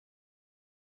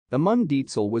Amund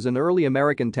Dietzel was an early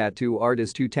American tattoo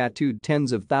artist who tattooed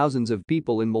tens of thousands of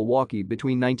people in Milwaukee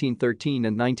between 1913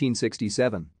 and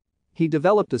 1967. He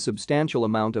developed a substantial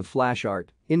amount of flash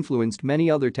art, influenced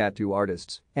many other tattoo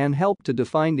artists, and helped to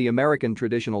define the American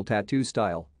traditional tattoo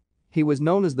style. He was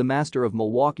known as the Master of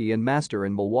Milwaukee and Master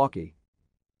in Milwaukee.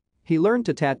 He learned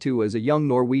to tattoo as a young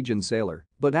Norwegian sailor,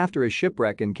 but after a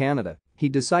shipwreck in Canada, he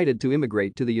decided to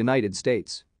immigrate to the United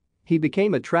States. He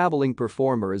became a traveling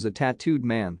performer as a tattooed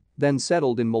man, then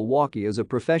settled in Milwaukee as a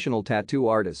professional tattoo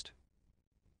artist.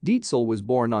 Dietzel was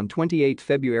born on 28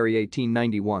 February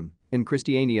 1891 in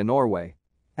Christiania, Norway.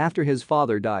 After his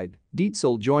father died,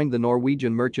 Dietzel joined the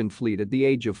Norwegian merchant fleet at the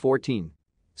age of 14.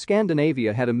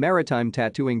 Scandinavia had a maritime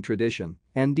tattooing tradition,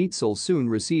 and Dietzel soon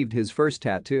received his first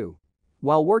tattoo.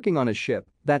 While working on a ship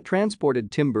that transported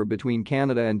timber between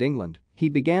Canada and England, he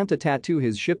began to tattoo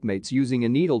his shipmates using a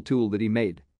needle tool that he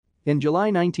made. In July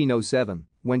 1907,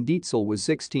 when Dietzel was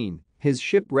 16, his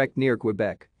ship wrecked near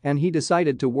Quebec, and he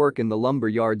decided to work in the lumber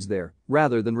yards there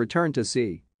rather than return to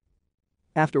sea.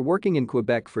 After working in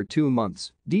Quebec for 2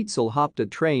 months, Dietzel hopped a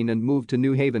train and moved to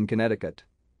New Haven, Connecticut.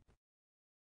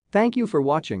 Thank you for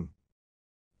watching.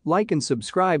 Like and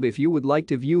subscribe if you would like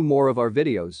to view more of our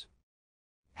videos.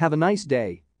 Have a nice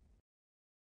day.